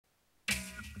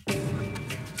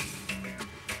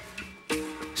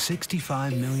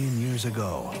65 million years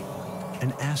ago,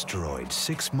 an asteroid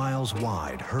 6 miles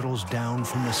wide hurtles down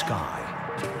from the sky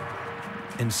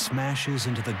and smashes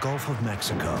into the Gulf of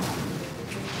Mexico.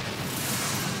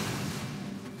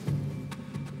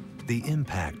 The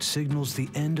impact signals the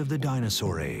end of the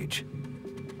dinosaur age.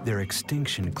 Their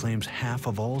extinction claims half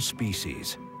of all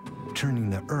species, turning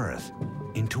the Earth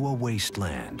into a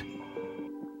wasteland.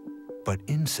 But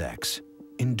insects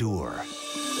endure.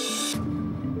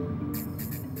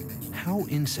 How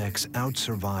insects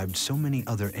outsurvived so many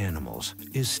other animals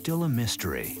is still a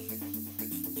mystery.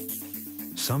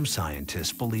 Some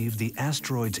scientists believe the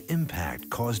asteroid's impact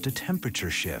caused a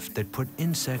temperature shift that put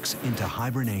insects into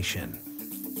hibernation.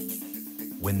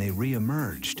 When they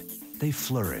re-emerged, they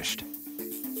flourished,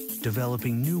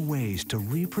 developing new ways to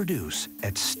reproduce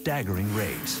at staggering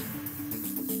rates.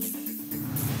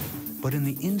 But in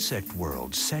the insect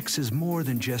world, sex is more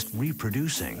than just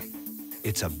reproducing.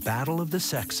 It's a battle of the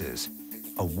sexes,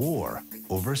 a war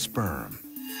over sperm.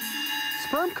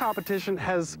 Sperm competition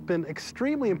has been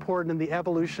extremely important in the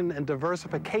evolution and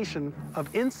diversification of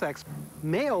insects.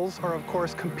 Males are, of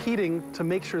course, competing to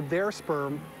make sure their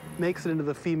sperm makes it into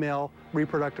the female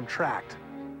reproductive tract.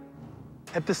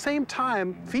 At the same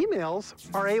time, females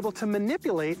are able to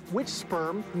manipulate which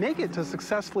sperm make it to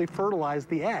successfully fertilize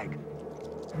the egg.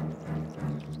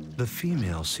 The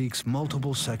female seeks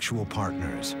multiple sexual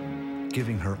partners,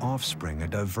 giving her offspring a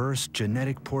diverse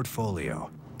genetic portfolio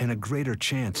and a greater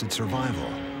chance at survival.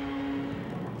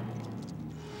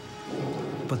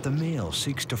 But the male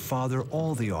seeks to father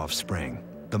all the offspring.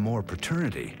 The more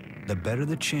paternity, the better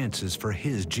the chances for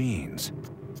his genes.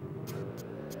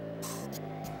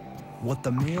 What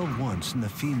the male wants and the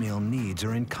female needs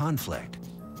are in conflict,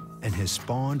 and has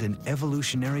spawned an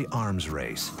evolutionary arms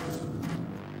race,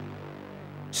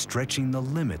 stretching the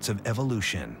limits of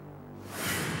evolution.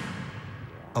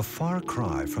 A far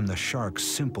cry from the shark's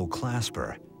simple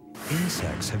clasper,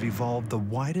 insects have evolved the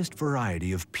widest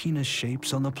variety of penis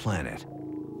shapes on the planet.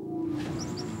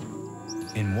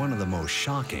 In one of the most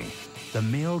shocking, the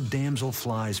male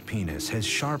damselfly's penis has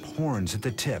sharp horns at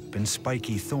the tip and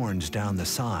spiky thorns down the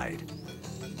side.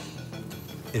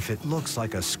 If it looks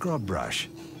like a scrub brush,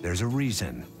 there's a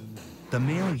reason. The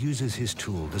male uses his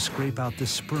tool to scrape out the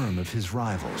sperm of his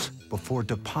rivals before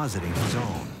depositing his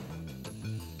own.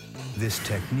 This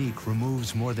technique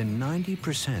removes more than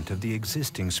 90% of the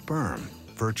existing sperm,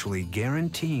 virtually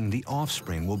guaranteeing the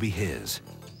offspring will be his.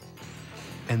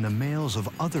 And the males of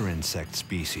other insect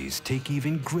species take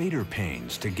even greater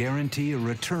pains to guarantee a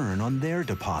return on their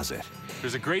deposit.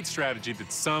 There's a great strategy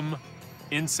that some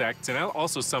insects and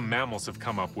also some mammals have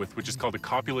come up with, which is called a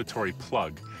copulatory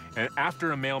plug. And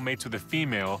after a male mates with a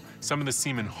female, some of the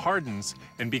semen hardens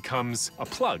and becomes a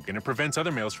plug, and it prevents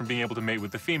other males from being able to mate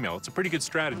with the female. It's a pretty good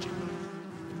strategy.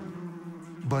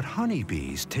 But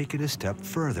honeybees take it a step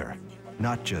further.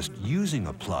 Not just using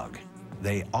a plug,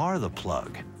 they are the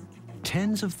plug.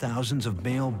 Tens of thousands of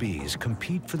male bees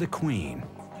compete for the queen.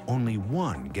 Only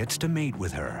one gets to mate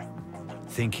with her.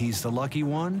 Think he's the lucky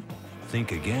one?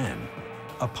 Think again.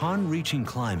 Upon reaching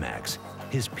climax,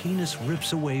 his penis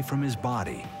rips away from his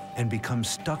body and becomes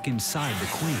stuck inside the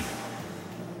queen.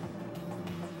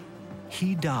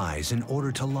 He dies in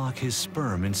order to lock his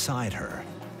sperm inside her.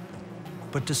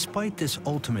 But despite this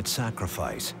ultimate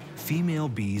sacrifice, female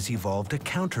bees evolved a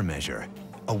countermeasure,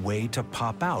 a way to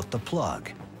pop out the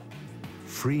plug,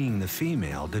 freeing the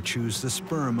female to choose the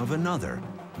sperm of another,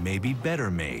 maybe better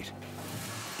mate.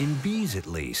 In bees, at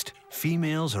least,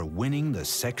 females are winning the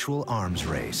sexual arms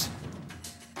race.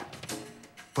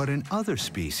 But in other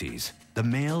species, the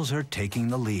males are taking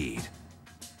the lead.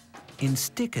 In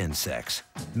stick insects,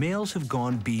 males have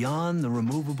gone beyond the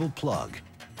removable plug,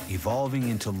 evolving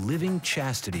into living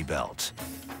chastity belts.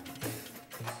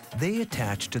 They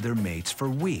attach to their mates for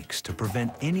weeks to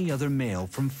prevent any other male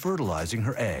from fertilizing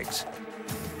her eggs.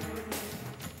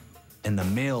 And the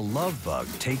male love bug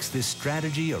takes this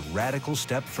strategy a radical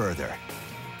step further.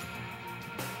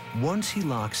 Once he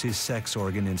locks his sex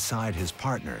organ inside his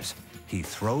partner's, he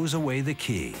throws away the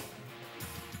key.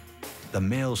 The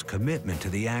male's commitment to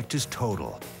the act is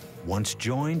total. Once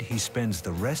joined, he spends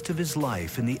the rest of his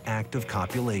life in the act of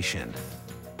copulation.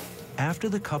 After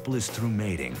the couple is through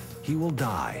mating, he will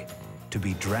die, to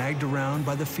be dragged around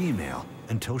by the female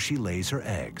until she lays her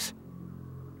eggs.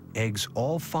 Eggs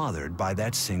all fathered by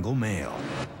that single male.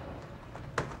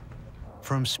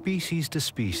 From species to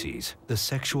species, the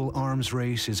sexual arms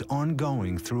race is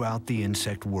ongoing throughout the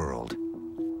insect world.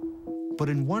 But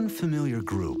in one familiar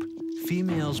group,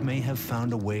 females may have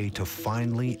found a way to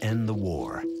finally end the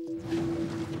war.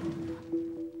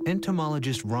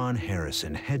 Entomologist Ron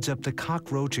Harrison heads up the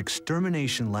cockroach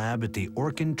extermination lab at the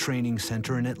Orkin Training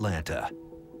Center in Atlanta.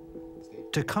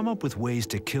 To come up with ways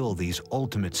to kill these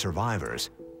ultimate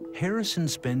survivors, Harrison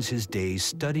spends his days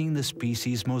studying the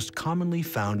species most commonly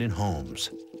found in homes.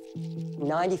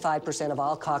 95% of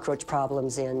all cockroach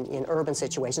problems in urban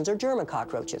situations are German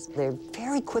cockroaches. They're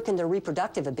very quick in their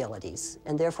reproductive abilities,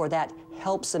 and therefore that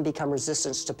helps them become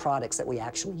resistant to products that we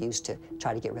actually use to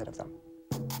try to get rid of them.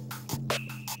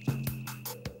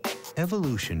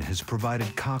 Evolution has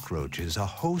provided cockroaches a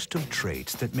host of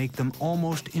traits that make them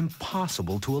almost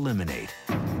impossible to eliminate.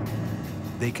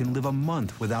 They can live a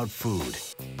month without food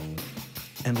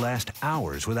and last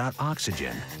hours without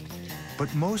oxygen.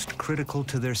 But most critical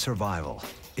to their survival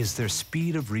is their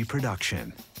speed of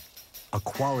reproduction, a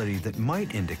quality that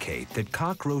might indicate that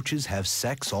cockroaches have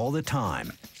sex all the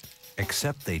time,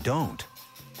 except they don't.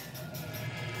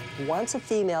 Once a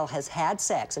female has had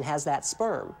sex and has that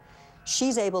sperm,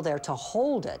 she's able there to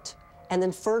hold it and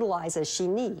then fertilize as she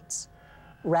needs,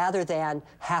 rather than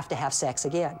have to have sex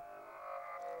again.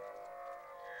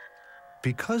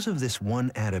 Because of this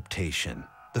one adaptation,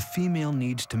 the female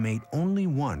needs to mate only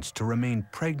once to remain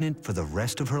pregnant for the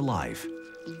rest of her life.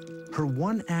 Her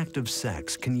one act of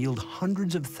sex can yield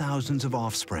hundreds of thousands of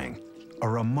offspring, a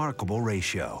remarkable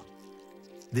ratio.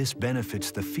 This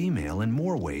benefits the female in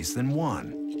more ways than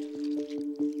one.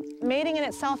 Mating in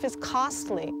itself is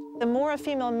costly. The more a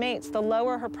female mates, the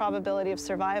lower her probability of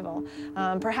survival.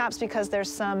 Perhaps because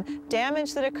there's some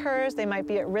damage that occurs, they might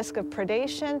be at risk of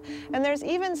predation, and there's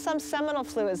even some seminal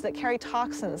fluids that carry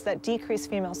toxins that decrease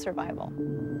female survival.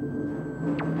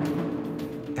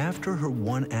 After her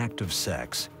one act of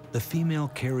sex, the female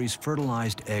carries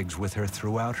fertilized eggs with her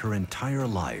throughout her entire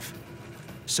life.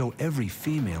 So every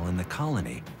female in the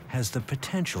colony has the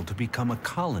potential to become a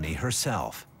colony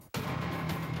herself.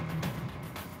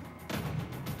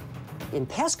 In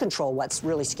pest control, what's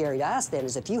really scary to us then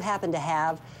is if you happen to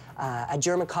have a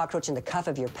German cockroach in the cuff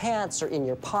of your pants or in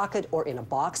your pocket or in a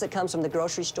box that comes from the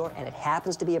grocery store and it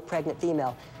happens to be a pregnant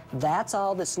female, that's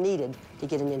all that's needed to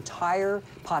get an entire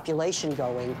population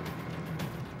going.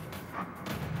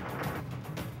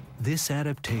 This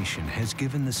adaptation has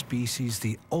given the species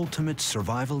the ultimate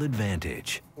survival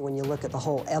advantage. When you look at the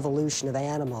whole evolution of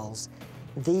animals,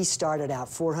 these started out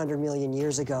 400 million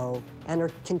years ago and are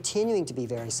continuing to be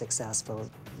very successful.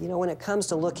 You know, when it comes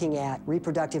to looking at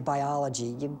reproductive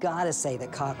biology, you've got to say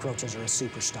that cockroaches are a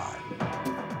superstar.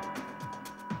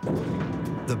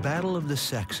 The battle of the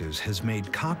sexes has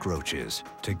made cockroaches,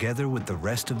 together with the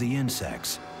rest of the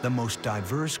insects, the most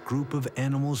diverse group of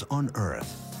animals on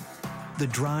Earth. The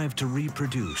drive to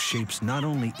reproduce shapes not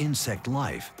only insect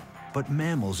life, but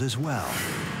mammals as well,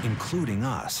 including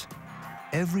us.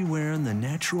 Everywhere in the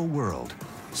natural world,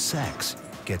 sex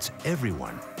gets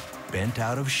everyone bent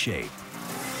out of shape.